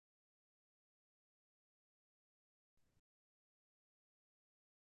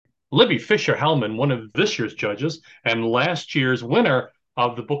Libby Fisher-Hellman, one of this year's judges and last year's winner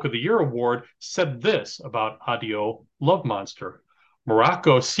of the Book of the Year award, said this about Addio, Love Monster.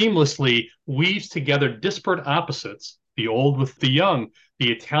 Morocco seamlessly weaves together disparate opposites, the old with the young,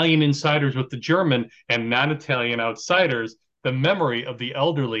 the Italian insiders with the German, and non-Italian outsiders, the memory of the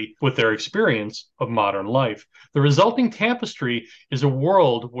elderly with their experience of modern life. The resulting tapestry is a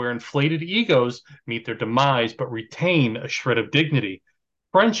world where inflated egos meet their demise but retain a shred of dignity.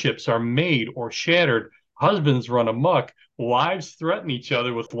 Friendships are made or shattered. Husbands run amok. Wives threaten each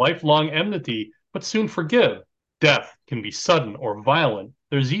other with lifelong enmity, but soon forgive. Death can be sudden or violent.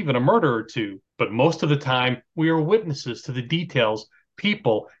 There's even a murder or two. But most of the time, we are witnesses to the details,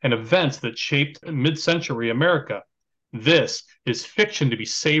 people, and events that shaped mid century America. This is fiction to be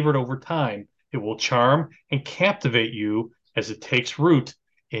savored over time. It will charm and captivate you as it takes root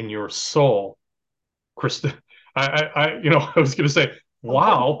in your soul. Krista, I was going to say,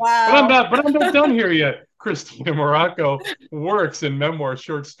 wow, but I'm Wow. not, but I'm not done here yet. Christina Morocco works in memoir,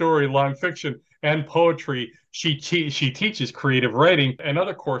 short story, long fiction, and poetry. She teaches creative writing and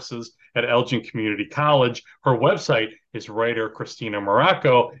other courses at Elgin Community College. Her website is writer Christina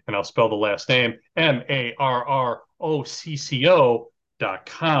Morocco, and I'll spell the last name Marrocco.com.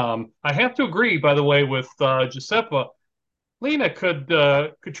 I have to agree, by the way, with Giuseppe. Lena could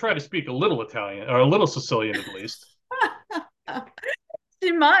try to speak a little Italian or a little Sicilian at least.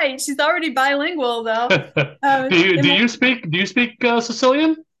 She might. She's already bilingual though. do you And do you speak do you speak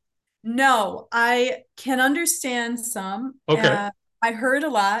Sicilian? no, I can understand some. Okay. I heard a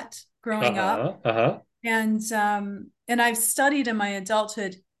lot growing up, Uh-huh. Uh-huh. and I've studied in my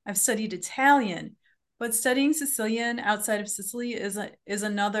adulthood. I've studied Italian, but studying Sicilian outside of Sicily is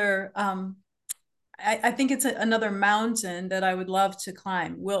another. I think it's another mountain that I would love to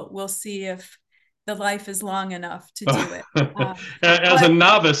climb. We'll see if the life is long enough to do it. As a But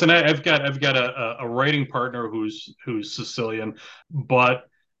novice, and I've got a writing partner who's Sicilian, but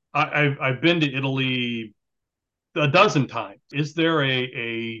I've been to Italy a dozen times. Is there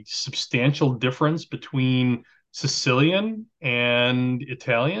a substantial difference between Sicilian and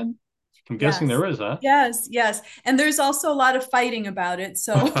Italian? I'm guessing yes, there is, huh? yes. And there's also a lot of fighting about it.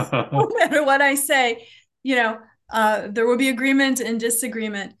 So no matter what I say, you know, there will be agreement and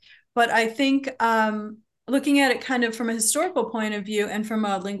disagreement. But I think looking at it kind of from a historical point of view and from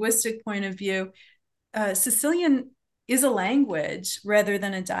a linguistic point of view, Sicilian is a language rather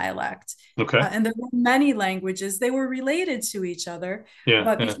than a dialect. Okay. And there were many languages. They were related to each other. Yeah.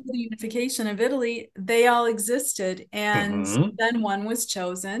 But Yeah. before the unification of Italy, they all existed. And Hmm. then one was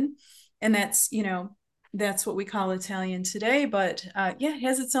chosen. And that's what we call Italian today. But yeah, it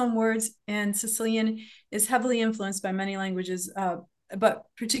has its own words. And Sicilian is heavily influenced by many languages, but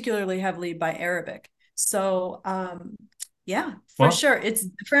particularly heavily by Arabic. So, yeah, for Well, sure. It's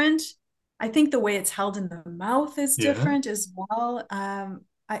different. I think the way it's held in the mouth is yeah. different as well.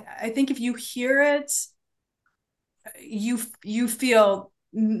 I think if you hear it, you feel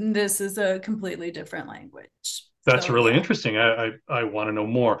this is a completely different language. That's So really yeah, interesting. I want to know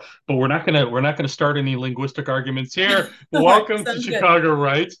more, but we're not gonna start any linguistic arguments here. all right, Welcome to sounds good. Chicago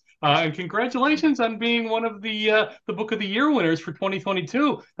Writes, and congratulations on being one of the Book of the Year winners for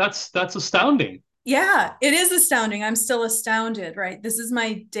 2022. That's astounding. Yeah, it is astounding. I'm still astounded, right? This is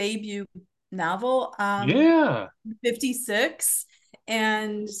my debut novel, Yeah. 56,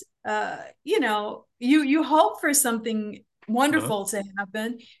 and you hope for something Uh, wonderful to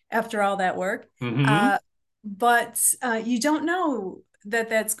happen after all that work. mm-hmm. Uh, but you don't know that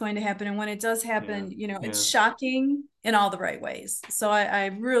that's going to happen. And when it does Yeah. happen, it's Yeah. shocking in all the right ways. So I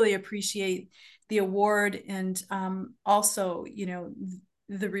really appreciate the award and also,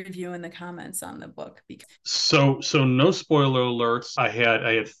 the review and the comments on the book because So no spoiler alerts. I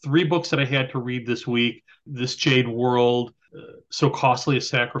had three books that I had to read this week. This Jade World, So Costly a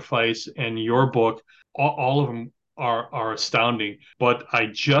Sacrifice, and your book. All of them are astounding. But I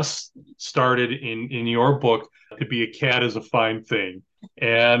just started in your book. To be a cat is a fine thing,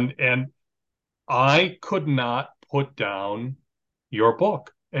 and I could not put down your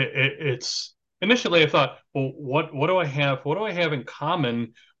book. It's initially I thought, well, what do I have? What do I have in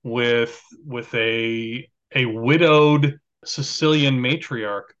common with a widowed Sicilian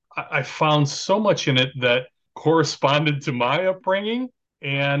matriarch? I found so much in it that corresponded to my upbringing,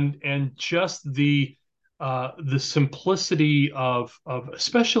 and just the simplicity of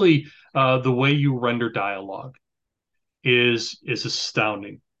especially the way you render dialogue is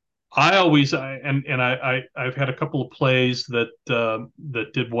astounding. I always and I've had a couple of plays that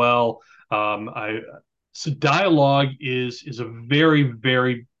did well. I So dialogue is a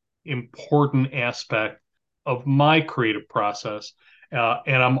very important aspect of my creative process,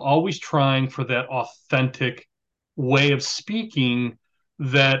 and I'm always trying for that authentic way of speaking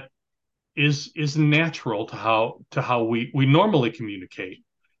that is natural to how we normally communicate.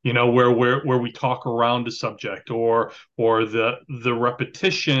 You know, where we talk around a subject, or the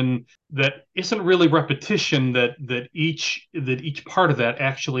repetition that isn't really repetition, that each part of that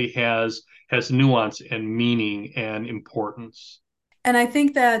actually has nuance and meaning and importance. And I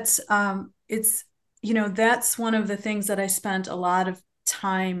think that it's, that's one of the things that I spent a lot of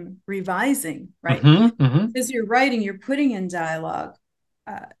time revising, right? Hmm. Hmm. As you're writing, you're putting in dialogue.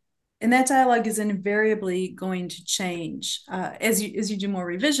 Uh, and that dialogue is invariably going to change as you do more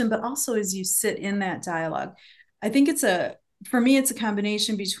revision, but also as you sit in that dialogue. I think for me, it's a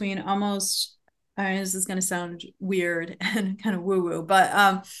combination between almost, this is going to sound weird and kind of woo woo,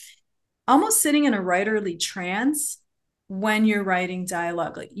 but almost sitting in a writerly trance when you're writing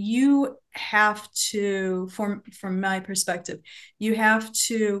dialogue. Like you have to, from my perspective, you have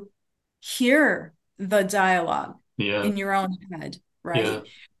to hear the dialogue Yeah. in your own head, Yeah. right?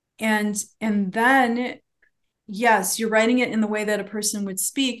 And then yes, you're writing it in the way that a person would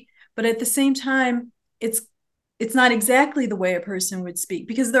speak, but at the same time, it's not exactly the way a person would speak,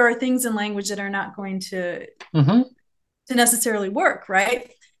 because there are things in language that are not going Hmm. to necessarily work,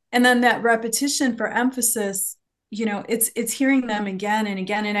 right? And then that repetition for emphasis, it's hearing them again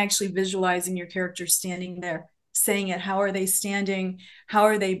and actually visualizing your character standing there saying it. How are they standing? How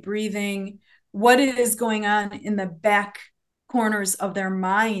are they breathing? What is going on in the back corners of their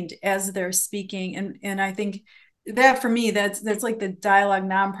mind as they're speaking? And I think that for me, that's like the dialogue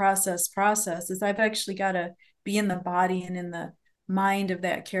non-process process, is I've actually got to be in the body and in the mind of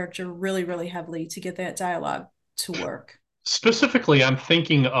that character really, really heavily to get that dialogue to work. Specifically, I'm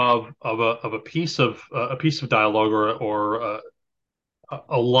thinking of a piece of dialogue, or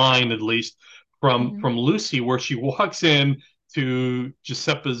a line at least Mm-hmm. from Lucy, where she walks in to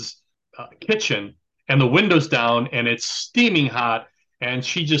Giuseppe's kitchen, and the window's down and it's steaming hot, and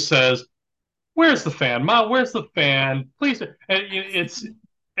she just says, "Where's the fan, Ma? Where's the fan? Please!" And it's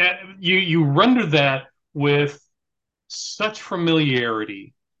you render that with such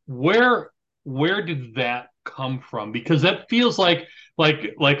familiarity. Where where did that come from? Because that feels like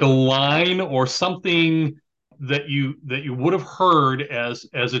a line or something that you would have heard as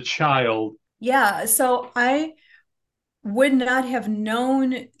a child. Yeah, so I would not have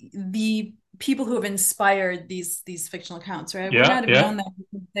known the people who have inspired these fictional accounts, right? I would Yeah, not have yeah. known that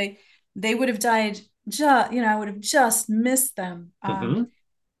because they would have died. Just I would have just missed them. Hmm.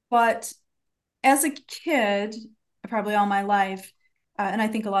 But as a kid, probably all my life, and I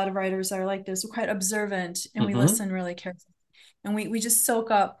think a lot of writers are like this. We're quite observant and we Hmm. listen really carefully, and we just soak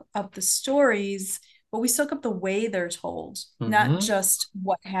up the stories, but we soak up the way they're told, not Hmm. just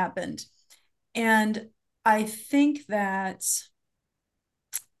what happened. And I think that,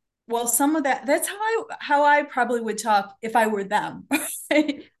 well, some of that's how I probably would talk if I were them.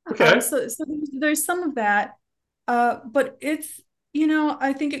 Right? Okay. So there's some of that, but it's,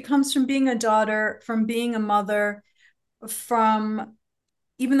 I think it comes from being a daughter, from being a mother, from,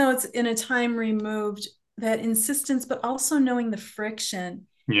 even though it's in a time removed, that insistence, but also knowing the friction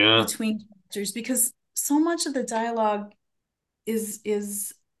Yeah. between characters, because so much of the dialogue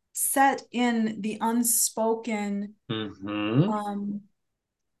is set in the unspoken Hmm. um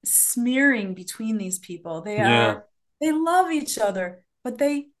smearing between these people. Yeah. They love each other, but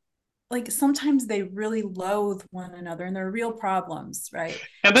they, like, sometimes they really loathe one another, and there are real problems, right?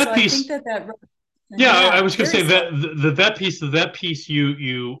 And So that I think piece, that yeah, I yeah, was going to very say slow. that piece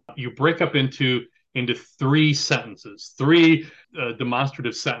you break up into three sentences, three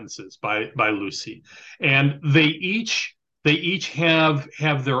demonstrative sentences by Lucy, and they each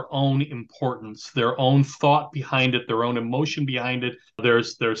have their own importance, their own thought behind it, their own emotion behind it.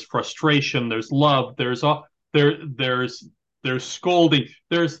 There's frustration, there's love, there's scolding,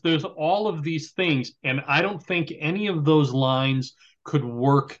 there's all of these things, and I don't think any of those lines could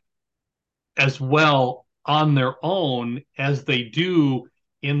work as well on their own as they do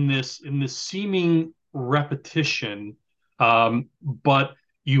in this seeming repetition. But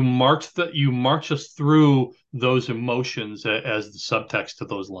you march us through those emotions as the subtext to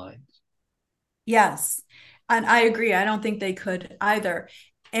those lines. Yes. And I agree. I don't think they could either.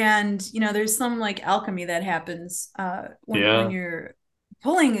 And there's some like alchemy that happens when Yeah, you're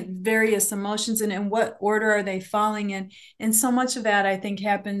pulling various emotions in, and what order are they falling in. And so much of that, I think,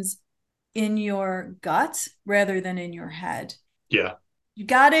 happens in your gut rather than in your head. yeah. You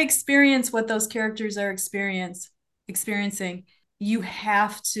got to experience what those characters are experiencing. You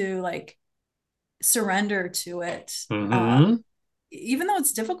have to, like, surrender to it. Hmm. Even though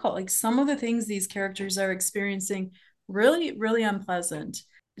it's difficult, like some of the things these characters are experiencing really, really unpleasant,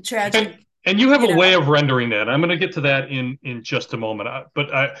 and tragic, and you have you a way know. of rendering that. I'm going to get to that in just a moment. I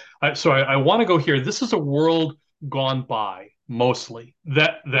want to go here. This is a world gone by, mostly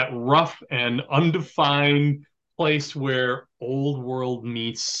that rough and undefined place where old world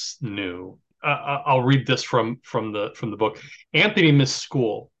meets new. I'll read this from the book. Anthony missed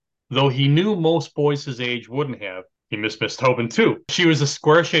school, though he knew most boys his age wouldn't have. He missed Miss Tobin too. She was a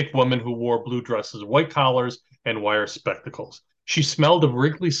square-shaped woman who wore blue dresses, white collars, and wire spectacles. She smelled of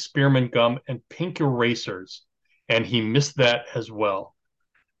Wrigley spearmint gum and pink erasers, and he missed that as well.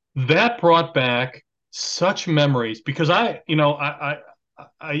 That brought back such memories because I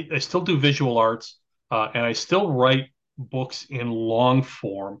still do visual arts, and I still write books in long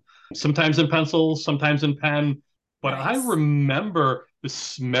form, sometimes in pencil, sometimes in pen. But I Nice. remember the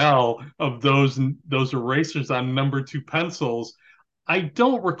smell of those erasers on number two pencils. I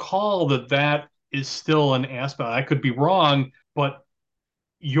don't recall that is still an aspect. I could be wrong, but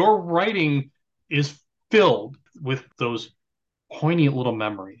your writing is filled with those poignant little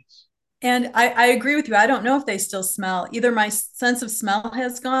memories. And I agree with you. I don't know if they still smell. Either my sense of smell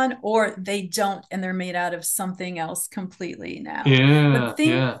has gone or they don't, and they're made out of something else completely now. But Yeah, things,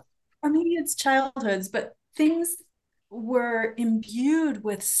 yeah, or maybe it's childhoods, but things were imbued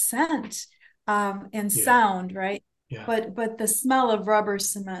with scent, and yeah, sound, right? yeah. But the smell of rubber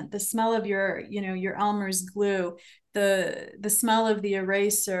cement, the smell of your Elmer's glue, the smell of the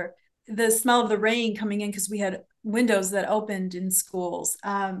eraser, the smell of the rain coming in because we had windows that opened in schools.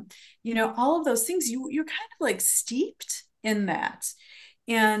 All of those things, you're kind of like steeped in that.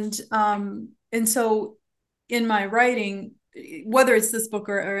 And so in my writing, whether it's this book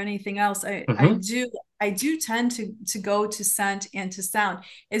or anything else, Hmm. I do tend to go to scent and to sound.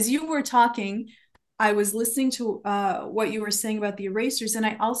 As you were talking, I was listening to what you were saying about the erasers, and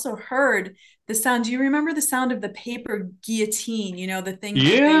I also heard the sound. Do you remember the sound of the paper guillotine? The thing that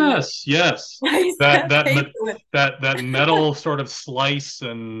they would Yes, yes. slice That that that paper me- with. that metal sort of slice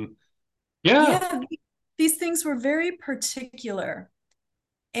and yeah. Yeah, these things were very particular.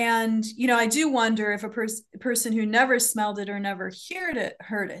 And I do wonder if a person who never smelled it or never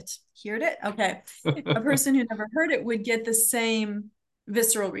heard it, okay, a person who never heard it would get the same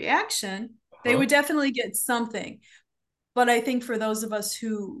visceral reaction. They Huh? would definitely get something. But I think for those of us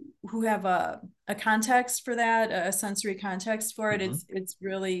who have a context for that, a sensory context for it, Hmm. it's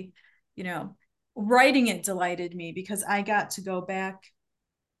really, you know, writing it delighted me because I got to go back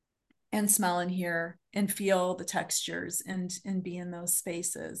and smell and hear and feel the textures and be in those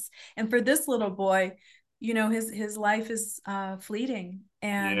spaces. And for this little boy, his life is fleeting,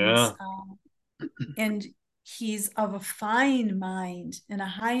 Yeah. and he's of a fine mind and a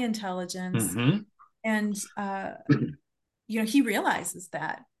high intelligence, Hmm. and he realizes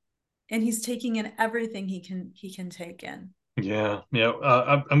that, and he's taking in everything he can take in. Yeah, yeah.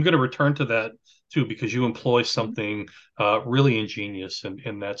 I'm going to return to that too because you employ something really ingenious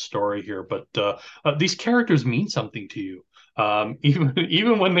in that story here. But these characters mean something to you,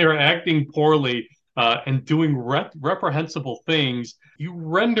 even when they're acting poorly and doing reprehensible things. You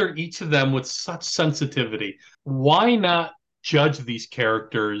render each of them with such sensitivity. Why not judge these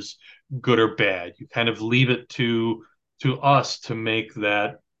characters good or bad? You kind of leave it to us to make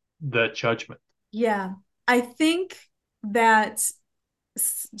that judgment. Yeah, I think that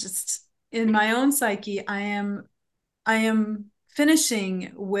just in my own psyche, I am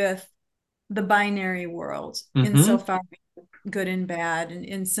finishing with the binary world Hmm. insofar good and bad and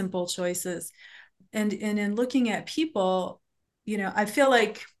in simple choices. And in looking at people, I feel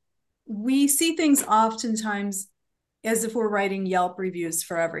like we see things oftentimes as if we're writing Yelp reviews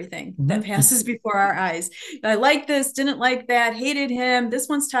for everything that Hmm. passes before our eyes. I like this, didn't like that, hated him. This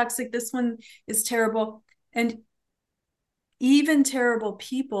one's toxic. This one is terrible. And even terrible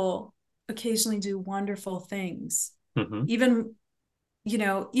people occasionally do wonderful things. Hmm. Even,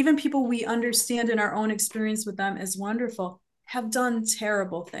 even people we understand in our own experience with them as wonderful have done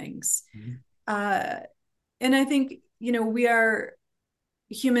terrible things. Uh, and I think, we are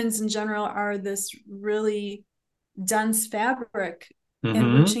humans in general are this really dense fabric,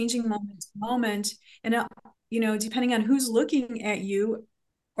 and we're Hmm. changing moment to moment. And, depending on who's looking at you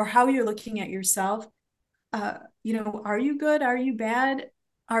or how you're looking at yourself, are you good? Are you bad?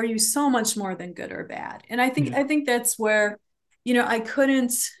 Are you so much more than good or bad? And I think Yeah. I think that's where,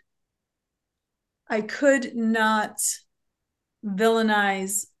 I could not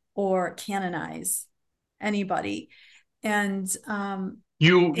villainize or canonize anybody. And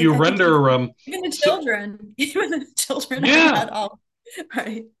You I think render even the so, children, even the children are yeah. not all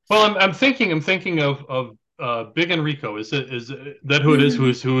right. Well, I'm thinking of Big Enrico. Is that who it is Mhm.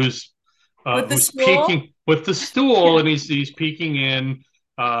 With the who's school. peeking? with the stool, Yeah. and he's peeking in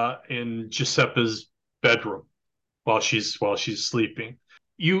Giuseppe's bedroom while she's sleeping.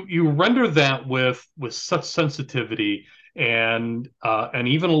 You render that with such sensitivity and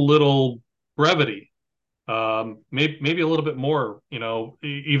even a little brevity, maybe a little bit more,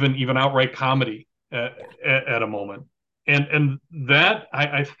 even outright comedy at a moment, and that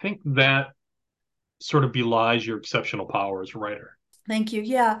I think that sort of belies your exceptional power as a writer. Thank you.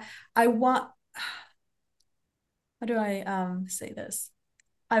 Yeah. I want, how do I say this?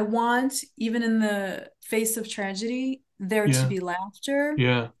 I want, even in the face of tragedy, there to Yeah, be laughter.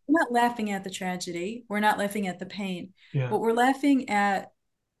 yeah, We're not laughing at the tragedy. We're not laughing at the pain, yeah. but we're laughing at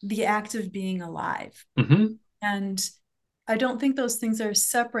the act of being alive. Hmm. And I don't think those things are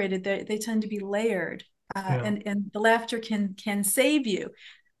separated. They tend to be layered. Yeah. And the laughter can save you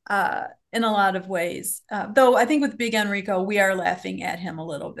in a lot of ways. Though I think with Big Enrico, we are laughing at him a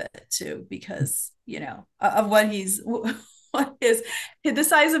little bit too, because of what he's what is the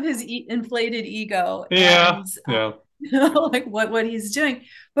size of his inflated ego Yeah, and yeah. like what he's doing.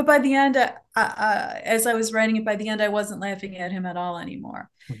 But by the end, as I was writing it, by the end, I wasn't laughing at him at all anymore.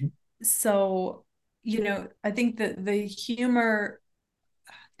 Mhm. So, I think that the humor,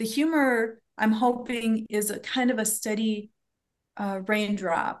 I'm hoping, is a kind of a steady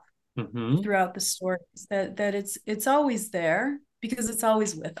raindrop Hmm. throughout the stories, that it's always there because it's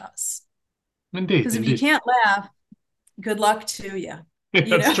always with us. Indeed, Because if you indeed. can't laugh, good luck to you. Yeah, You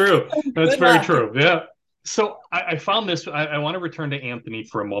that's know, true. That's good very luck. true. Yeah. So I found this. I want to return to Anthony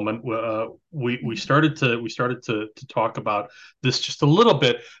for a moment. We started to talk about this just a little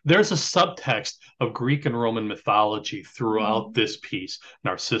bit. There's a subtext of Greek and Roman mythology throughout Mhm. this piece: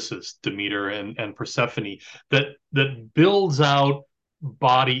 Narcissus, Demeter, and Persephone, that builds out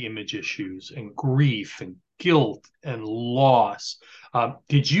body image issues and grief and guilt and loss.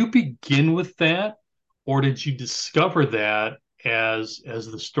 Did you begin with that, or did you discover that as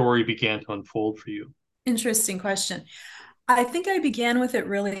the story began to unfold for you? Interesting question. I think I began with it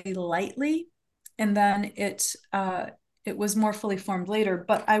really lightly, and then it was more fully formed later.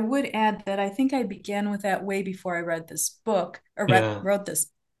 But I would add that I think I began with that way before I read this book, or Yeah. wrote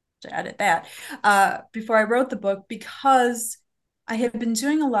this. To edit that, before I wrote the book, because I had been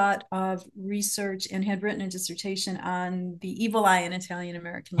doing a lot of research and had written a dissertation on the evil eye in Italian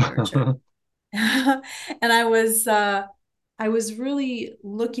American literature, and I was really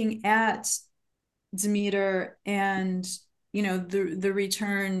looking at Demeter and the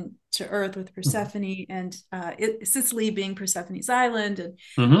return to Earth with Hmm. Persephone, and Sicily being Persephone's island, and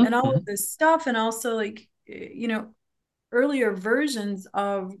Hmm. all of Hmm. this stuff, and also like earlier versions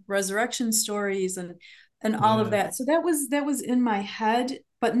of resurrection stories and all of Yeah. that. So that was in my head,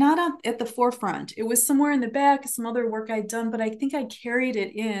 but not at the forefront. It was somewhere in the back, some other work I'd done, but I think I carried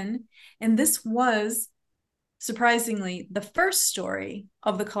it in. And this was surprisingly the first story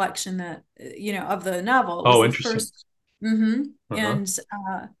of the collection, that of the novel. It was Oh, the interesting. first. Mm-hmm.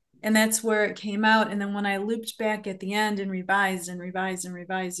 Uh-huh. And that's where it came out. And then when I looped back at the end and revised and revised and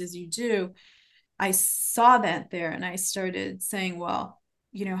revised, as you do, I saw that there, and I started saying, well,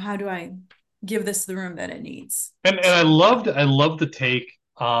 how do I give this the room that it needs And I to loved the take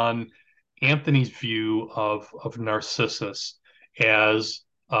on Anthony's view of Narcissus as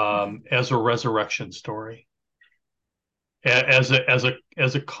as a resurrection story, as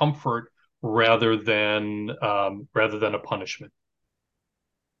a comfort rather than a punishment.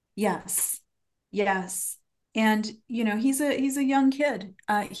 Yes. Yes. And he's a young kid.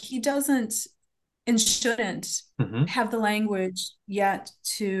 He doesn't and shouldn't Hmm. have the language yet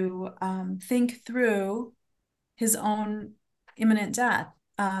to think through his own imminent death.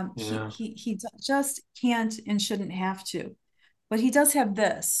 Yeah. He just can't and shouldn't have to. But he does have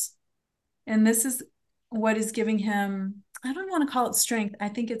this. And this is what is giving him, I don't want to call it strength. I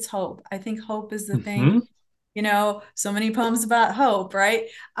think it's hope. I think hope is the thing. Hmm. So many poems about hope, right?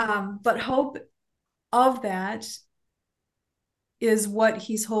 But hope of that is what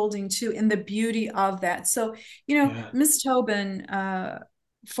he's holding to, and the beauty of that. So, Yeah. Miss Tobin,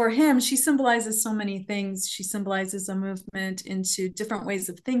 for him, she symbolizes so many things. She symbolizes a movement into different ways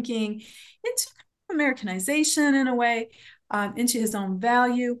of thinking, into Americanization in a way, into his own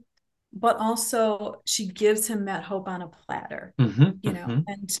value, but also she gives him that hope on a platter, Hmm. Hmm.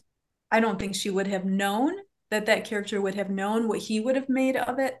 and I don't think she would have known that character would have known what he would have made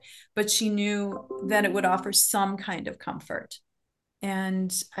of it, but she knew that it would offer some kind of comfort. And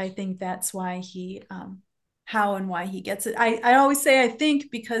I think that's why how and why he gets it. I always say I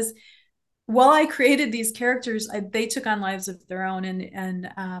think, because while I created these characters, they took on lives of their own, and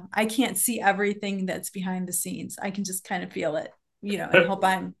I can't see everything that's behind the scenes. I can just kind of feel it. and hope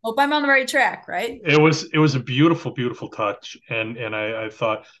I'm on the right track, right? It was a beautiful, beautiful touch, and I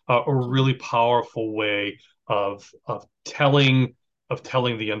thought a Thank you. really powerful way of telling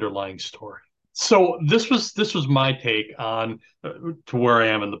the underlying story. So this was my take on to where I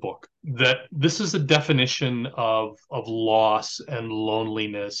am in the book. That this is a definition of loss and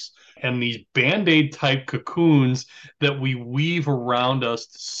loneliness and these band-aid type cocoons that we weave around us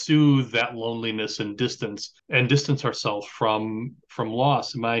to soothe that loneliness and distance ourselves from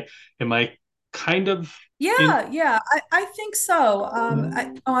loss. Am I kind of in? Yeah, yeah, I think so.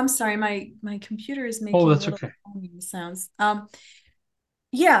 I'm sorry, my computer is Oh, making that's little okay. sounds.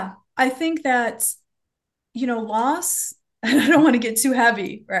 Yeah, I think that loss. I don't want to get too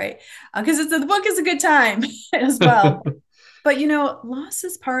heavy, right? Because the book is a good time as well. But loss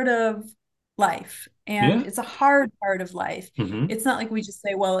is part of life, and Yeah. it's a hard part of life. Hmm. It's not like we just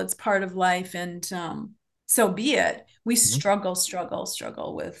say, well, it's part of life, and so be it. We struggle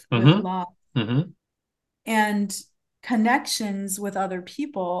with Hmm. loss Hmm. and connections with other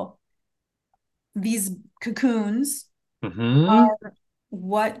people. These cocoons Hmm. are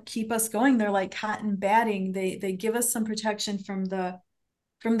what keep us going. They're like cotton batting. They give us some protection from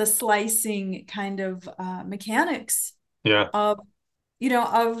the slicing kind of mechanics Yeah. of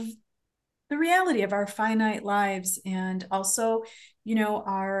of the reality of our finite lives, and also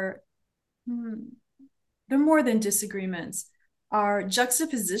our hmm, they're more than disagreements, our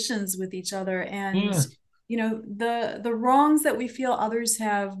juxtapositions with each other, and Yeah. the wrongs that we feel others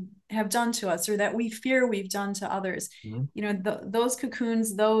have done to us, or that we fear we've done to others. Hmm. Those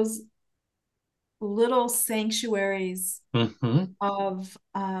cocoons, those little sanctuaries Hmm. of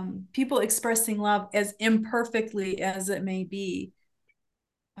people expressing love as imperfectly as it may be,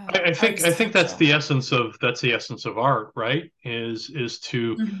 I are think I think that's essential. the essence of art, right? Is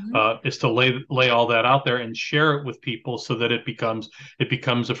to Mm-hmm. lay all that out there and share it with people so that it becomes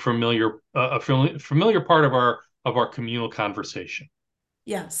a familiar part of our communal conversation.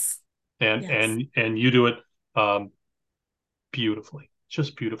 Yes. And Yes. and and you do it um, beautifully,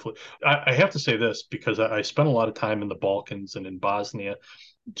 just beautifully. I have to say this because I spent a lot of time in the Balkans and in Bosnia.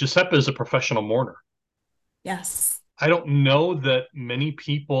 Giuseppe is a professional mourner. Yes. I don't know that many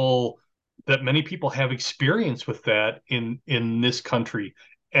people have experience with that in this country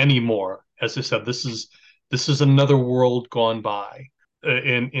anymore. As I said, this is another world gone by.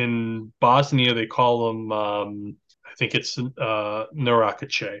 In Bosnia, they call them I think it's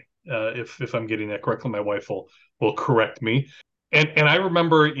Narakache. If I'm getting that correctly, my wife will correct me. And I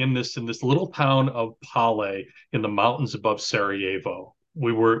remember in this little town of Pale in the mountains above Sarajevo.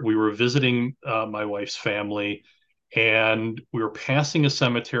 We were visiting my wife's family, and we were passing a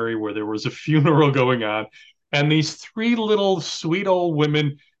cemetery where there was a funeral going on, and these three little sweet old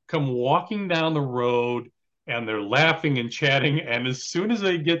women come walking down the road, and they're laughing and chatting, and as soon as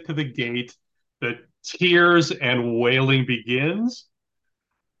they get to the gate, the tears and wailing begins.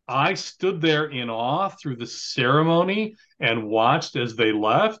 I stood there in awe through the ceremony and watched as they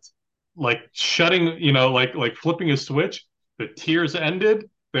left, like shutting, like flipping a switch. The tears ended.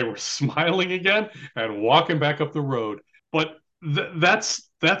 They were smiling again and walking back up the road. But that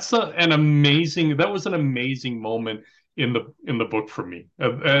was an amazing moment in the book for me,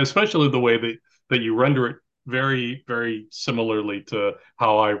 especially the way that you render it very, very similarly to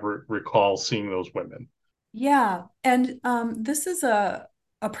how I recall seeing those women. Yeah. And this is a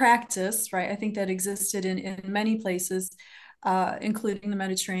practice, right? I think that existed in many places, including the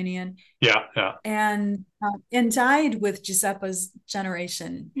Mediterranean, Yeah, yeah, and died with Giuseppe's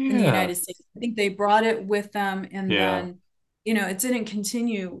generation in the yeah, United States. I think they brought it with them, and yeah. then it didn't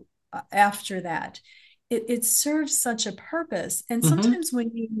continue after that. It serves such a purpose, and Hmm. sometimes when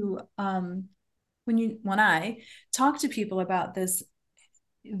I talk to people about this,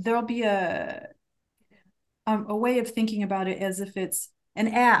 there'll be a way of thinking about it as if it's an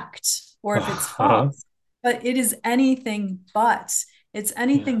act or if it's Uh-huh. false, but it is anything but. It's Yeah.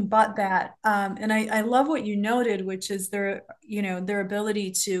 anything but that. And I love what you noted, which is their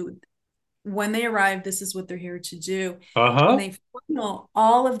ability to, when they arrive, this is what they're here to do. And Uh-huh. they funnel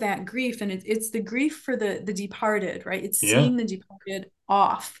all of that grief, and it's the grief for the departed, right? It's Yeah. seeing the departed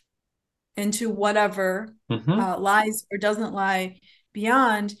off into whatever Hmm. lies or doesn't lie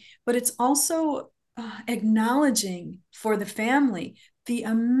beyond, but it's also acknowledging for the family the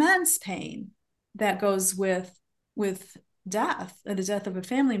immense pain that goes with death, the death of a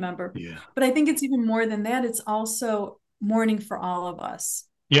family member. Yeah. But I think it's even more than that. It's also mourning for all of us,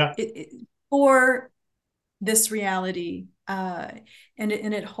 Yeah. for this reality, and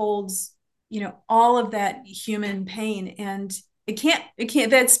it holds all of that human pain, and it can't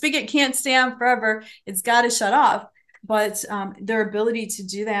that spigot can't stay on forever. It's got to shut off. but their ability to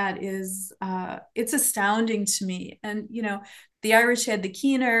do that is it's astounding to me. And the Irish had the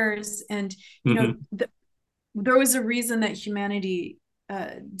Keeners, and Hmm. there was a reason that humanity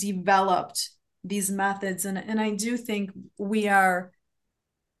developed these methods, and I do think we are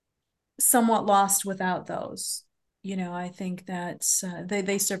somewhat lost without those. I think that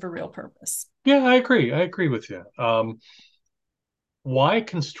they serve a real purpose. Yeah, I agree. I agree with you. Why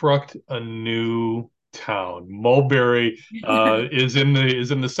construct a new town? Mulberry is in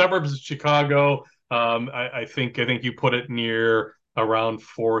the suburbs of Chicago. I think you put it near around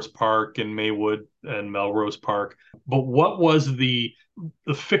Forest Park and Maywood and Melrose Park. But what was the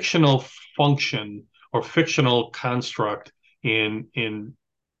fictional function or fictional construct in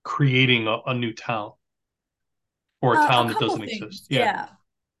creating a new town or a A town that couple doesn't exist? things, Yeah. yeah.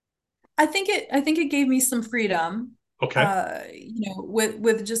 I think it gave me some freedom, Okay.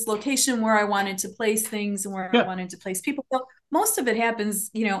 with just location where I wanted to place things and where I Yeah. wanted to place people. Well, most of it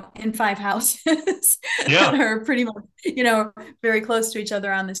happens, in five houses Yeah. or pretty much, very close to each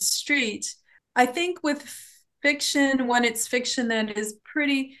other on the street. I think with fiction, when it's fiction that is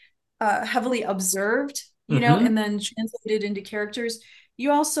pretty heavily observed, Hmm. and then translated into characters,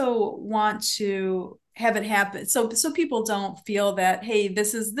 you also want to have it happen so people don't feel that, hey,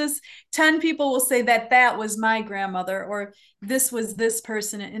 this is this 10 people will say that that was my grandmother, or this was this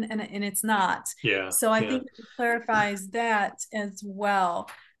person, and it's not. Yeah. So I Yeah. think it clarifies that as well.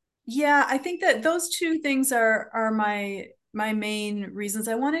 Yeah, I think that those two things are my main reasons.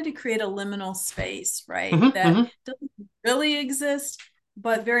 I wanted to create a liminal space, right, Hmm. that Hmm. doesn't really exist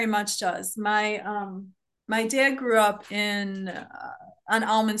but very much does. My dad grew up in on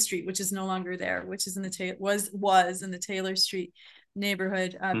Almond Street, which is no longer there, which is in the was in the Taylor Street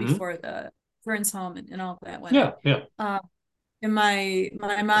neighborhood Hmm. before the Burns home and all that went Yeah. up. Yeah. Uh, and my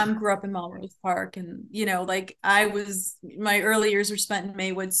mom grew up in Melrose Park, and like my early years were spent in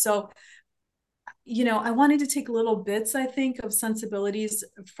Maywood. So I wanted to take little bits, I think, of sensibilities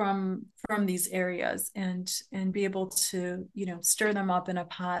from these areas, and be able to stir them up in a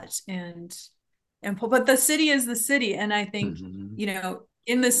pot, and pull. But the city is the city, and I think Hmm.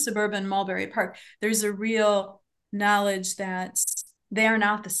 in this suburban Mulberry Park, there's a real knowledge that they are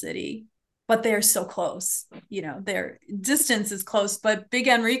not the city, but they are so close. Their distance is close, but Big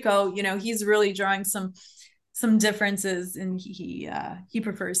Enrico, he's really drawing some differences, and he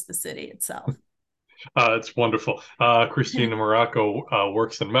prefers the city itself. It's wonderful. Christina Morocco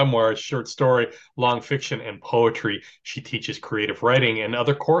works in memoirs, short story, long fiction, and poetry. She teaches creative writing and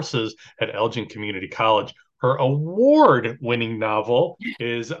other courses at Elgin Community College. Her award-winning novel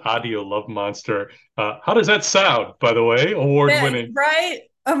is Addio, Love Monster. How does that sound, by the way? Award-winning. Right?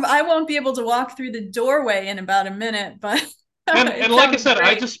 I won't be able to walk through the doorway in about a minute, but And it like I sounds said, I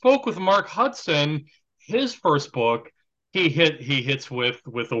great. just spoke with Mark Hudson. His first book, he hits with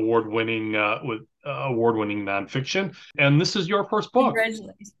award winning nonfiction, and this is your first book.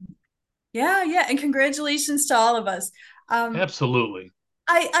 Congratulations. Yeah, yeah, and congratulations to all of us. Um, Absolutely.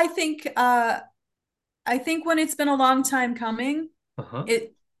 I I think I think when it's been a long time coming, Uh-huh.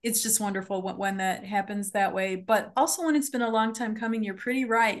 it's just wonderful when that happens that way. But also when it's been a long time coming, you're pretty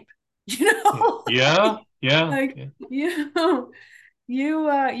ripe, Yeah, yeah, like yeah.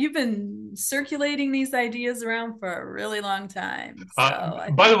 you've been circulating these ideas around for a really long time. So I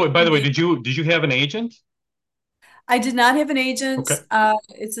By think the way, by you the way, made. did you have an agent? I did not have an agent. Okay.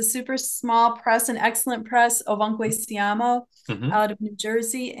 It's a super small press, an excellent press, Ovunque Siamo, Hmm. out of New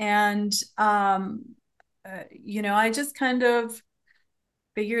Jersey, and I just kind of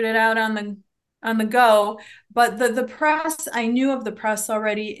figured it out on the go. But the press, I knew of the press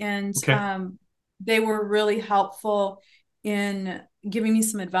already, and Okay. they were really helpful in giving me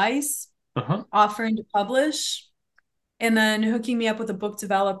some advice, Uh-huh. offering to publish, and then hooking me up with a book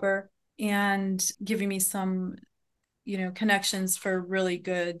developer and giving me some connections for really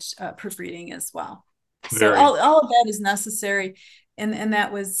good proofreading as well. So Very. all of that is necessary, and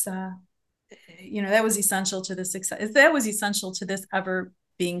that was essential to the success. That was essential to this ever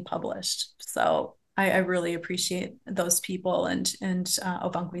being published. So I really appreciate those people, and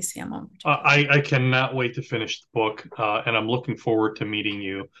Obankwe Siamo in particular. I cannot wait to finish the book, and I'm looking forward to meeting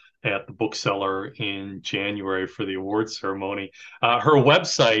you at the bookseller in January for the awards ceremony. Her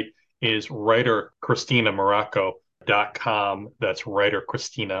website is writerchristinamorocco.com. That's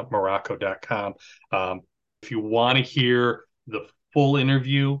writerchristinamorocco.com. If you want to hear the full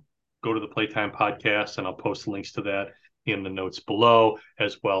interview, go to the Playtime podcast, and I'll post links to that in the notes below,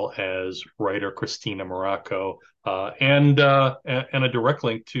 as well as writer Christina Morocco and a direct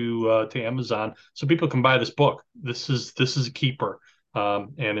link to Amazon, so people can buy this book. This is a keeper,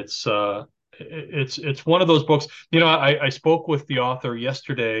 and it's one of those books. I spoke with the author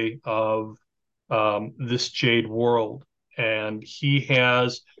yesterday of This Jade World, and he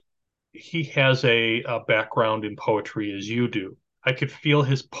has a background in poetry as you do. I could feel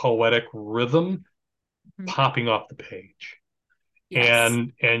his poetic rhythm Mhm. popping off the page, Yes.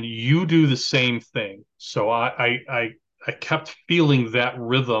 and you do the same thing. So I kept feeling that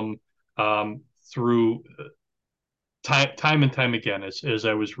rhythm through time and time again as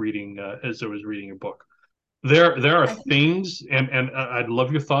I was reading a book. There are I think, things, and I'd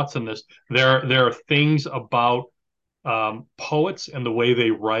love your thoughts on this. There are things about poets and the way they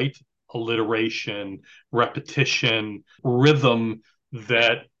write, alliteration, repetition, rhythm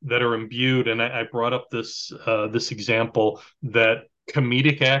that are imbued. And I brought up this example that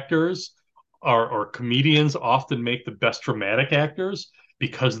comedic actors or comedians often make the best dramatic actors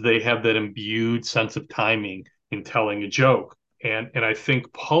because they have that imbued sense of timing in telling a joke. And I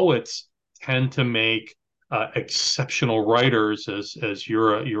think poets tend to make exceptional writers, as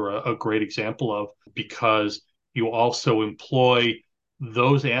you're a great example of, because you also employ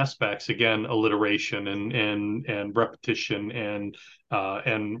those aspects again, alliteration and repetition and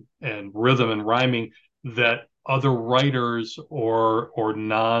rhythm and rhyming that other writers or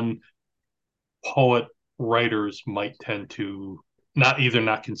non poet writers might tend to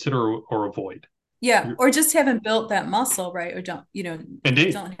not consider or avoid. yeah, or just haven't built that muscle, right? Or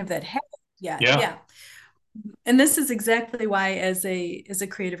Indeed. don't have that habit yet. Yeah. Yeah. And this is exactly why, as a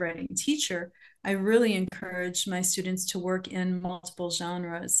creative writing teacher, I really encourage my students to work in multiple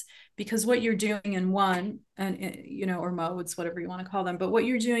genres, because what you're doing in one, and or modes, whatever you want to call them, but what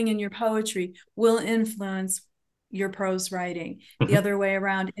you're doing in your poetry will influence your prose writing. The Mhm. other way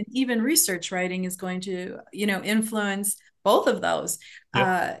around, and even research writing is going to influence both of those.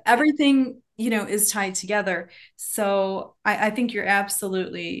 Yeah. Everything is tied together. So I think you're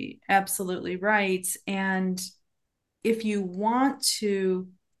absolutely right. And if you want to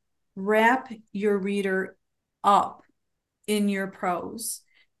wrap your reader up in your prose,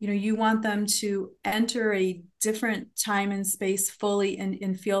 you want them to enter a different time and space fully,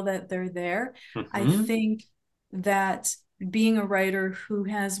 and feel that they're there. I Hmm. think that being a writer who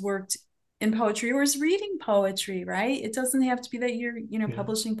has worked in poetry or is reading poetry, right? It doesn't have to be that you're, Yeah.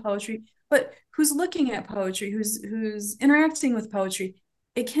 publishing poetry, but who's looking at poetry, who's interacting with poetry,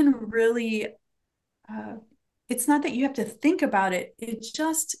 it can really uh, it's not that you have to think about it, it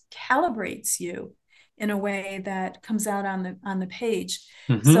just calibrates you in a way that comes out on the page.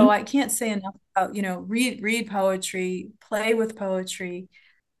 So Hmm. I can't say enough about, read poetry, play with poetry,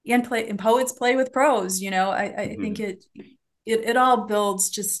 and poets play with prose. I think Hmm. it all builds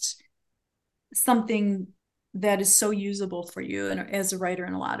just something that is so usable for you and as a writer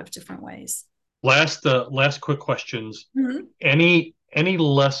in a lot of different ways. Last quick questions. Mhm. Any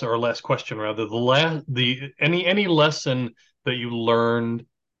lesson or last question rather, the any lesson that you learned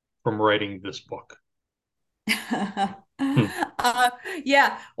from writing this book? Hmm. uh,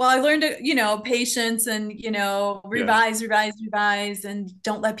 yeah. Well, I learned, patience and, Yeah. revise, and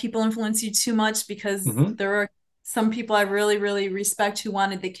don't let people influence you too much, because Hmm. there are some people I really, really respect who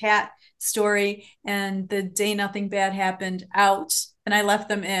wanted the cat story and the day nothing bad happened out, and I left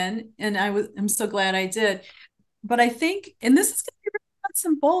them in, and I'm so glad I did. But I think, and this is going to be really nuts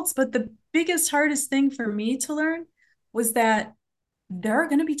and bolts, but the biggest, hardest thing for me to learn was that there are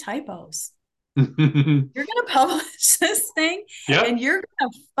going to be typos. You're going to publish this thing and Yep. you're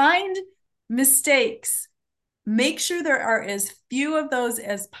going to find mistakes. Make sure there are as few of those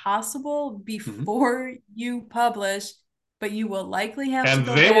as possible Hmm. before you publish, but you will likely have to And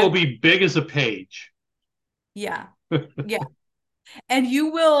go they will back. be big as a page. Yeah. Yeah. And you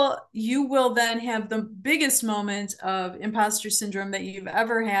will then have the biggest moment of imposter syndrome that you've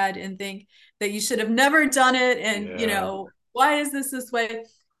ever had, and think that you should have never done it, and Yeah. why is this way?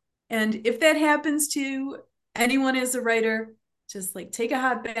 And if that happens to anyone as a writer, just like take a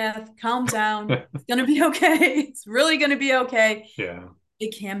hot bath, calm down. It's gonna be okay. It's really gonna be okay. Yeah.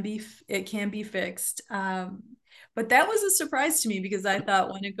 It can be fixed. But that was a surprise to me, because I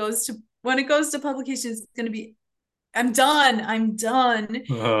thought when it goes to publication, it's gonna be, I'm done, and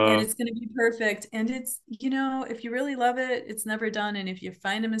Uh, it's gonna be perfect. And if you really love it, it's never done. And if you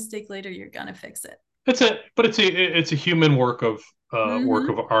find a mistake later, you're gonna fix it. it's a human work of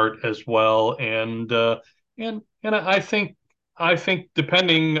Mm-hmm. art as well, and I think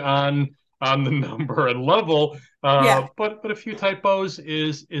depending on the number and level, Yeah, but a few typos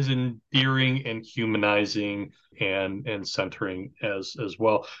is endearing and humanizing and centering as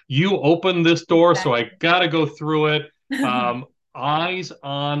well. You opened this door, so I exactly. got to go through it. Um, Eyes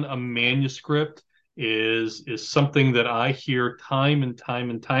on a manuscript is something that I hear time and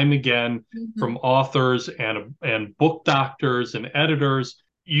time and time again from Mhm. authors and book doctors and editors.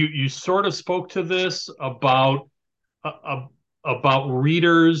 You sort of spoke to this uh, about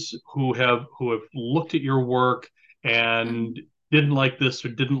readers who have looked at your work and Mhm. didn't like this or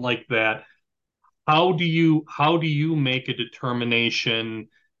didn't like that. How do you make a determination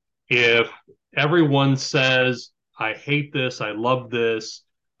if everyone says I hate this, I love this,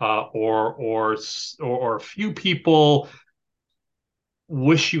 or a few people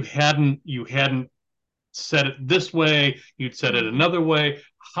wish you hadn't said it this way, you'd said it Mhm. another way.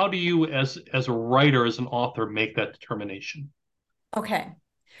 How do you, as a writer, as an author, make that determination? Okay.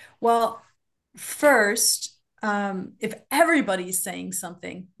 Well, first, if everybody's saying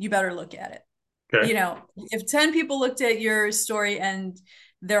something, you better look at it. Okay. You know, if 10 people looked at your story and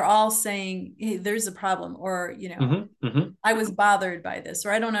they're all saying, hey, there's a problem, or, Hmm. Hmm. I was bothered by this,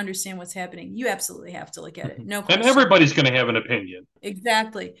 or I don't understand what's happening, you absolutely have to look at it. Hmm. No And question. everybody's going to have an opinion.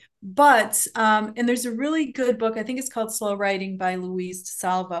 Exactly. But, and there's a really good book, I think it's called Slow Writing by Louise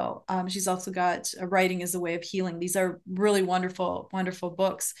DeSalvo. She's also got Writing as a Way of Healing. These are really wonderful, wonderful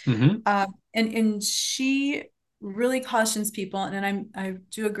books. Hmm. And she really cautions people, and I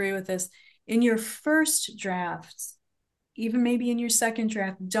do agree with this. In your first drafts, even maybe in your second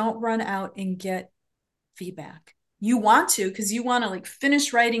draft, don't run out and get feedback. You want to, because you want to like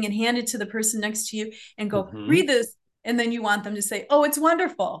finish writing and hand it to the person next to you and go, Hmm. read this. And then you want them to say, oh, it's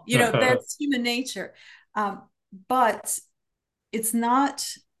wonderful. That's human nature. Um, but it's not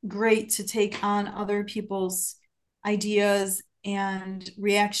great to take on other people's ideas and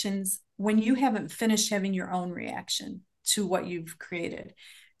reactions when you haven't finished having your own reaction to what you've created.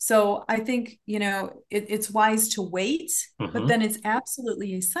 So I think, it's wise to wait, but Hmm. then it's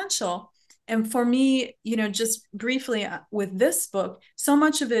absolutely essential. And for me, just briefly with this book, so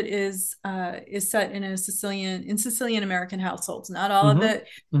much of it is set in Sicilian American households. Not all of Hmm. it.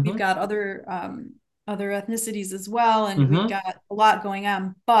 We've Hmm. got other ethnicities as well, and we've Hmm. got a lot going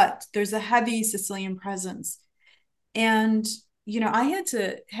on, but there's a heavy Sicilian presence. And, I had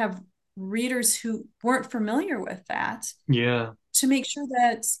to have readers who weren't familiar with that Yeah. to make sure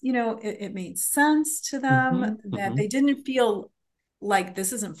that, it made sense to them, Hmm. that Hmm. they didn't feel like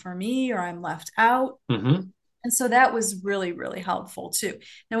this isn't for me or I'm left out. Hmm. And so that was really, really helpful too.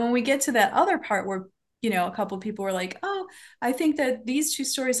 Now, when we get to that other part where, a couple of people were like, oh, I think that these two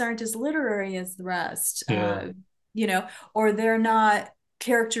stories aren't as literary as the rest, Yeah. you know, or they're not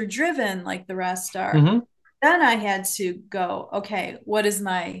character driven like the rest are. Hmm. Then I had to go, okay, what is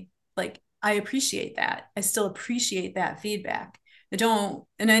like, I appreciate that. I still appreciate that feedback. I don't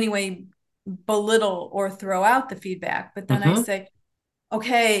in any way belittle or throw out the feedback, but then I Hmm. say,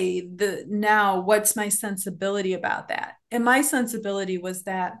 okay, the now what's my sensibility about that? And my sensibility was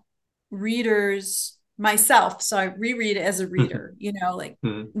that readers, myself, so I reread it as a reader, like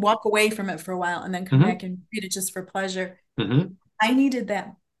Hmm. walk away from it for a while and then come Hmm. back and read it just for pleasure. Hmm. I needed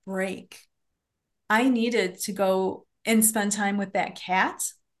that break. I needed to go and spend time with that cat,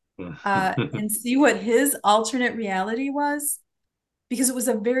 and see what his alternate reality was, because it was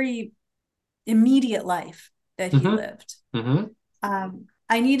a very immediate life that he Hmm. lived. Hmm.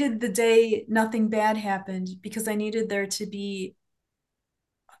 I needed the day nothing bad happened, because I needed there to be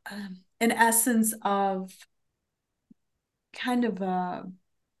an essence of kind of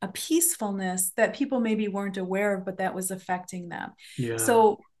a peacefulness that people maybe weren't aware of, but that was affecting them. Yeah.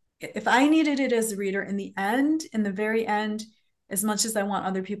 So if I needed it as a reader in the very end, as much as I want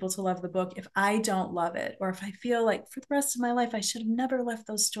other people to love the book, if I don't love it, or if I feel like for the rest of my life, I should have never left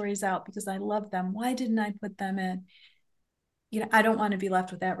those stories out because I love them, why didn't I put them in? I don't want to be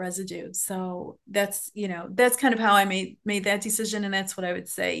left with that residue. So that's kind of how I made that decision. And that's what I would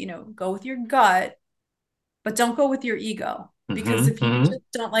say, go with your gut, but don't go with your ego. Because Hmm. if you Hmm.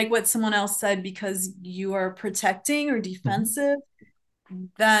 just don't like what someone else said because you are protecting or Hmm. defensive,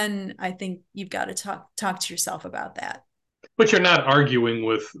 then I think you've got to talk to yourself about that. But you're not arguing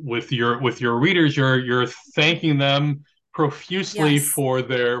with your readers. You're thanking them profusely Yes. for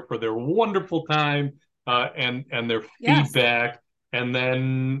their wonderful time, and their Yes. feedback, and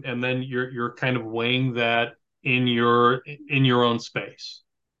then you're kind of weighing that in your own space.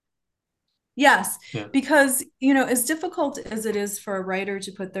 Yes. Yeah. Because, as difficult as it is for a writer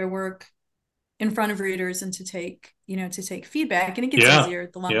to put their work in front of readers and to take feedback, and it gets Yeah. easier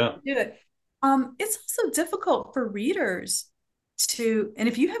the longer Yeah. you do it. It's also difficult for readers and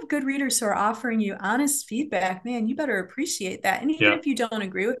if you have good readers who are offering you honest feedback, man, you better appreciate that. And even Yeah. if you don't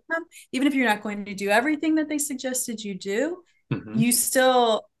agree with them, even if you're not going to do everything that they suggested you do, Hmm. you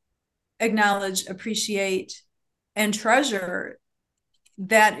still acknowledge, appreciate, and treasure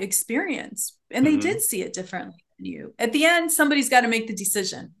that experience, and they Hmm. did see it differently than you. At the end, somebody's got to make the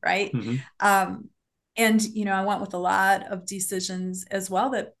decision, right? Hmm. um, and I went with a lot of decisions as well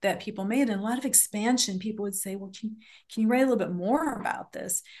that people made, and a lot of expansion. People would say, well, can you write a little bit more about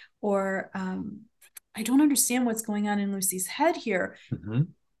this? Or I don't understand what's going on in Lucy's head here. Hmm.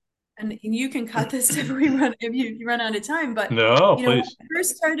 And you can cut this if you run out of time. But No, when please.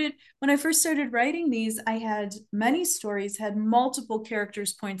 I first started writing these, I had many stories had multiple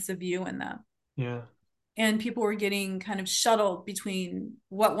characters' points of view in them, Yeah. and people were getting kind of shuttled between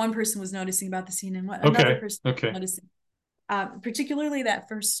what one person was noticing about the scene and what another Okay. person was Okay. noticing. Particularly that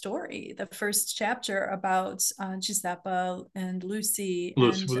first story, the first chapter about Giuseppe and Lucy,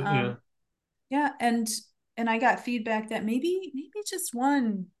 Loose and with it. Yeah. yeah, and I got feedback that maybe just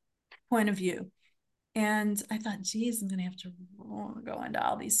one point of view. And I thought, geez, I'm going to have to go into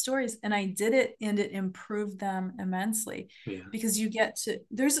all these stories. And I did it, and it improved them immensely, Yeah. because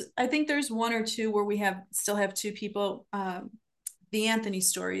I think there's one or two where we still have two people. The Anthony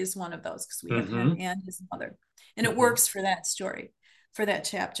story is one of those, because we have him Hmm. and his mother. And it Hmm. works for that story, for that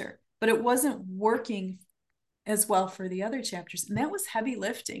chapter. But it wasn't working as well for the other chapters. And that was heavy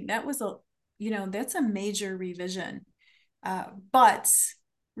lifting. That's a major revision. But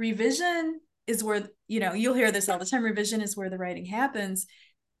revision is where, you'll hear this all the time. Revision is where the writing happens.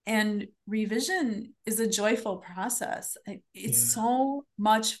 And revision is a joyful process. It's Yeah. so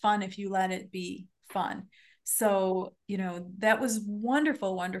much fun if you let it be fun. So, that was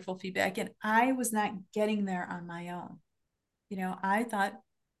wonderful, wonderful feedback. And I was not getting there on my own. I thought,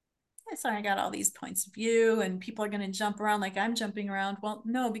 so I got all these points of view and people are going to jump around like I'm jumping around. Well,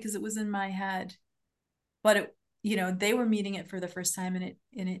 no, because it was in my head. But they were meeting it for the first time, and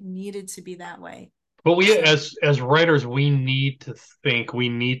it needed to be that way. But we, So as writers, we need to think, we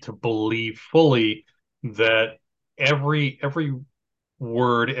need to believe fully that every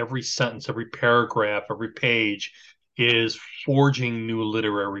word, every sentence, every paragraph, every page is forging new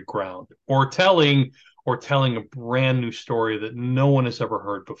literary ground, or telling a brand new story that no one has ever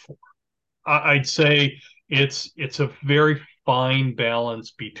heard before. I'd say it's a very fine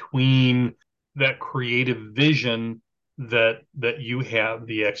balance between that creative vision that you have,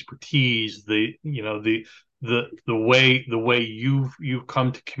 the expertise, the way you've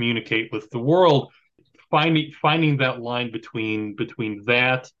come to communicate with the world, finding that line between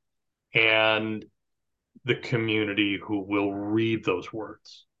that and the community who will read those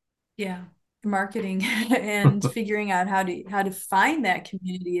words. yeah, marketing and figuring out how to find that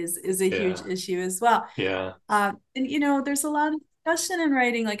community is a huge Yeah, issue as well. yeah, And there's a lot of discussion in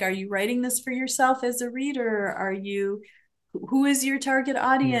writing. Like, are you writing this for yourself as a reader? Who is your target yeah.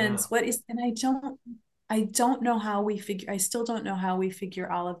 audience? What is, and I don't know how I still don't know how we figure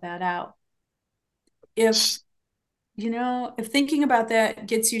all of that out. If if thinking about that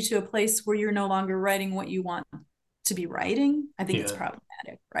gets you to a place where you're no longer writing what you want to be writing, I think it's Yeah,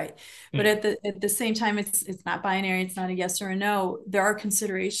 problematic, right? But yeah, at the same time, it's not binary. It's not a yes or a no. There are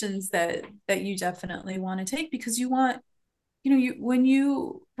considerations that you definitely want to take, because you want, when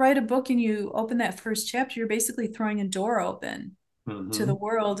you write a book and you open that first chapter, you're basically throwing a door open to the hmm,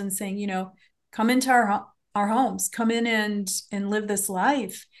 world and saying, come into our homes, come in and live this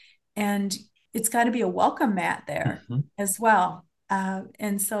life. And it's got to be a welcome mat there hmm. as well.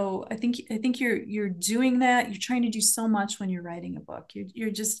 And so I think you're doing that. You're trying to do so much when you're writing a book.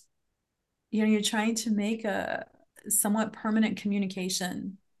 You're just, you're trying to make a somewhat permanent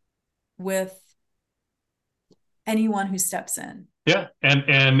communication with anyone who steps in. Yeah,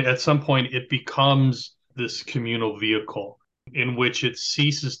 and at some point it becomes this communal vehicle in which it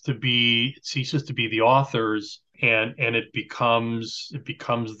ceases to be the author's, and it becomes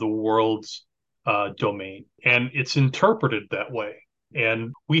the world's domain, and it's interpreted that way.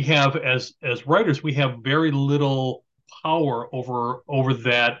 And we have, as writers, we have very little power over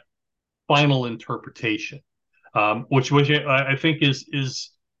that final interpretation, which I think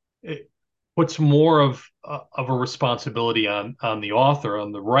is it puts more of a responsibility on the author,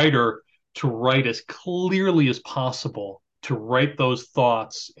 on the writer, to write as clearly as possible, to write those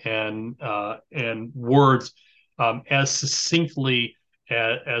thoughts and words as succinctly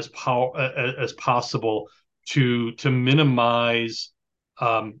as possible, to minimize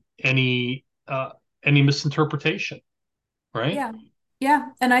any misinterpretation, right? Yeah. Yeah.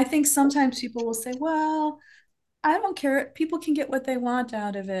 And I think sometimes people will say, well, I don't care. People can get what they want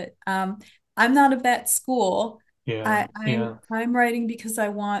out of it. I'm not of that school. Yeah, I, I'm yeah, I'm writing because I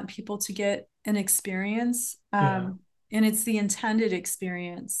want people to get an experience. yeah, And it's the intended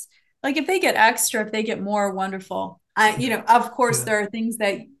experience. Like, if they get extra, if they get more, wonderful. yeah, Of course, yeah. there are things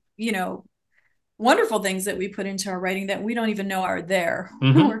that, you know, wonderful things that we put into our writing that we don't even know are there.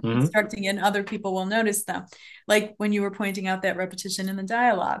 Hmm. We're Hmm. constructing and other people will notice them. Like when you were pointing out that repetition in the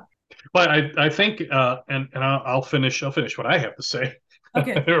dialogue. But I think, and I'll finish what I have to say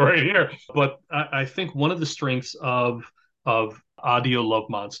Okay. right here. But I think one of the strengths of Audio Love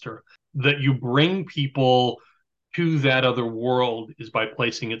Monster that you bring people to that other world is by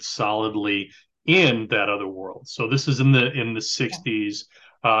placing it solidly in that other world. So this is in the Yeah. 60s,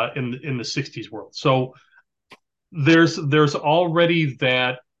 in the 60s world. So there's already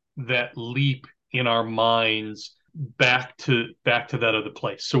that leap in our minds back to that other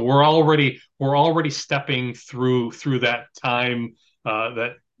place. So we're already stepping through that time,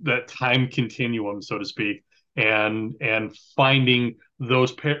 that time continuum, so to speak, and finding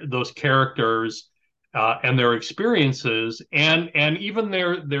those characters, and their experiences, and even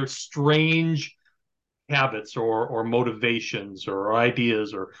their strange habits or motivations or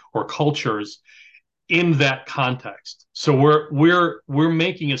ideas or cultures in that context. So we're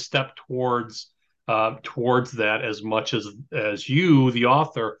making a step towards that, as much as you, the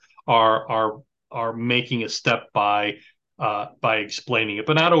author, are making a step by explaining it,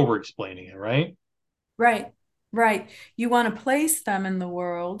 but not over explaining it, right? Right. Right. You want to place them in the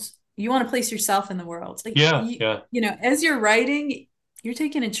world. You want to place yourself in the world. Like Yeah, yeah. as you're writing, you're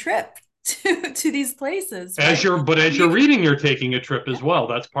taking a trip to these places, right? As And you're you reading, you're taking a trip yeah, as well.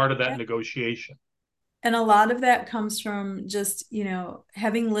 That's part of that yeah. negotiation. And a lot of that comes from just,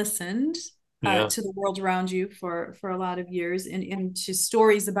 having listened Yeah. to the world around you for a lot of years and to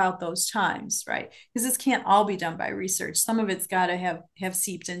stories about those times, right? Because this can't all be done by research. Some of it's got to have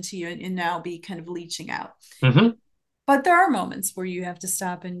seeped into you and now be kind of leaching out. Hmm. But there are moments where you have to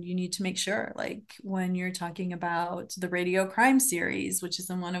stop and you need to make sure, like when you're talking about the radio crime series, which is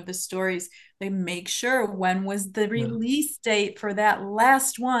in one of the stories, they make sure when was the Yeah. release date for that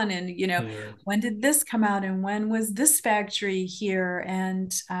last one, and Yeah. when did this come out, and when was this factory here,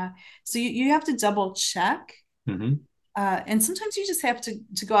 and so you have to double check, Hmm. and sometimes you just have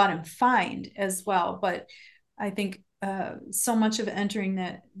to go out and find as well. But I think so much of entering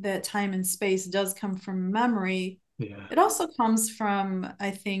that time and space does come from memory. Yeah. It also comes from,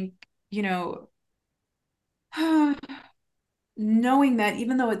 I think, knowing that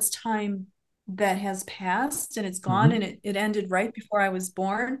even though it's time that has passed and it's gone Hmm. and it ended right before I was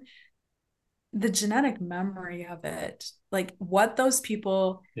born, the genetic memory of it, like what those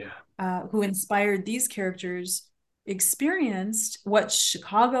people Yeah. who inspired these characters experienced, what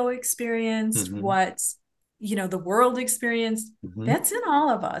Chicago experienced, Hmm. what the world experienced, Hmm. that's in all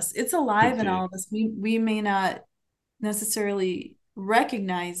of us. It's alive in all Indeed. of us. We may not necessarily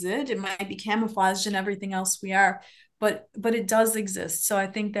recognize it. It might be camouflaged in everything else we are, but it does exist. So I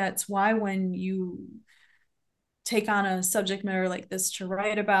think that's why when you take on a subject matter like this to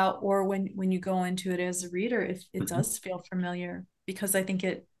write about, or when you go into it as a reader, it Hmm. does feel familiar, because I think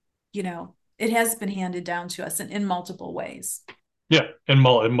it has been handed down to us in multiple ways. Yeah, in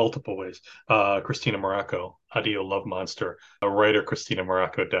multiple ways. Christina Marrocco, Addio Love Monster, a writer,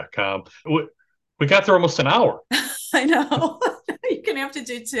 ChristinaMarrocco.com. We got through almost an hour. I know. You're gonna have to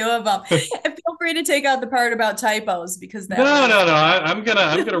do two of them. And feel free to take out the part about typos, because that No, was no, no. I'm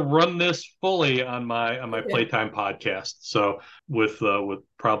gonna run this fully on my okay. playtime podcast. So with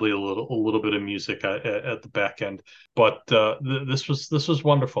probably a little bit of music at the back end. But this was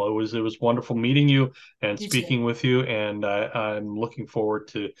wonderful. It was wonderful meeting you and You too. speaking with you. And I'm looking forward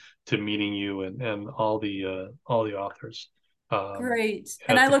to meeting you and all the authors, Great.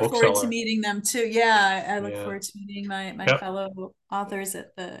 And at I the look forward to bookseller. meting them too. Yeah, I look Yeah. forward to meeting my Yep. fellow authors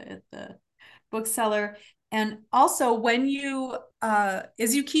at the bookseller. And also when you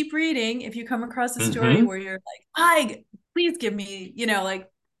as you keep reading, if you come across a story Hmm. where you're like, I please give me, like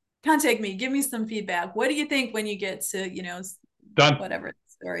contact me, give me some feedback. What do you think when you get to, Done. whatever the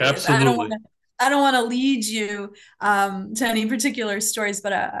story is? Absolutely. I don't want to lead you to any particular stories,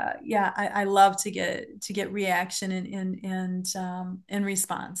 but yeah, I love to get reaction and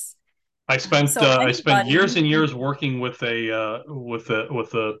response. So I spent years anybody, and years working with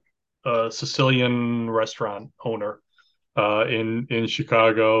a Sicilian restaurant owner, in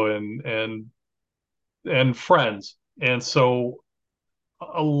Chicago, and friends. And so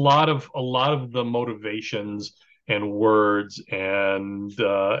a lot of the motivations and words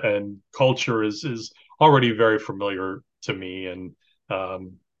and culture is already very familiar to me. And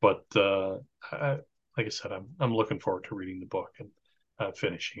but I, like I said, I'm looking forward to reading the book and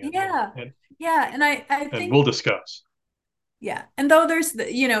finishing it, yeah, yeah, and I and think we'll discuss. yeah, and though there's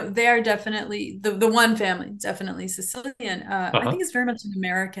they are definitely the one family, definitely Sicilian. I Uh-huh. think it's very much an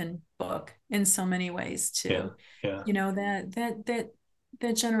American book in so many ways Yeah. too. Yeah. That The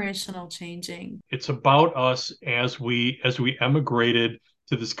generational changing. It's about us as we emigrated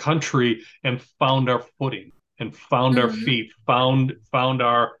to this country and found our footing and found our Mhm. feet, found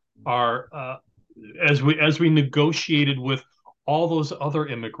our as we negotiated with all those other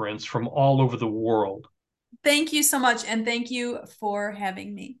immigrants from all over the world. Thank you so much, and thank you for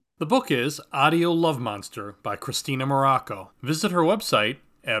having me. The book is Addio Love Monster by Christina Marrocco. Visit her website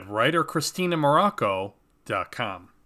at writerchristinamorocco.com.